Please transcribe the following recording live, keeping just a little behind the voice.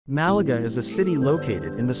Malaga is a city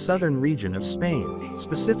located in the southern region of Spain,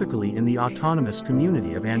 specifically in the autonomous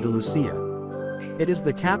community of Andalusia. It is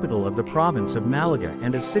the capital of the province of Malaga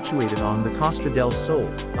and is situated on the Costa del Sol,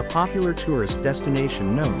 a popular tourist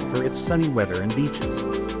destination known for its sunny weather and beaches.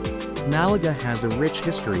 Malaga has a rich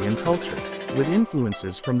history and culture, with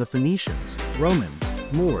influences from the Phoenicians,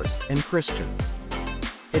 Romans, Moors, and Christians.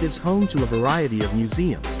 It is home to a variety of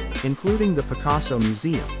museums, including the Picasso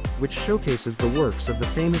Museum, which showcases the works of the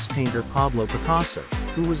famous painter Pablo Picasso,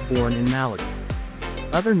 who was born in Malaga.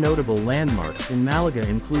 Other notable landmarks in Malaga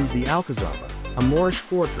include the Alcazaba, a Moorish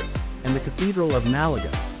fortress, and the Cathedral of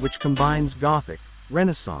Malaga, which combines Gothic,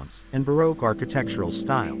 Renaissance, and Baroque architectural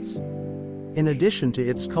styles. In addition to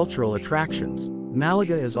its cultural attractions,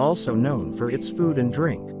 Malaga is also known for its food and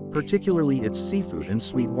drink, particularly its seafood and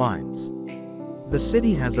sweet wines. The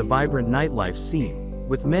city has a vibrant nightlife scene,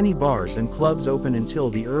 with many bars and clubs open until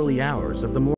the early hours of the morning.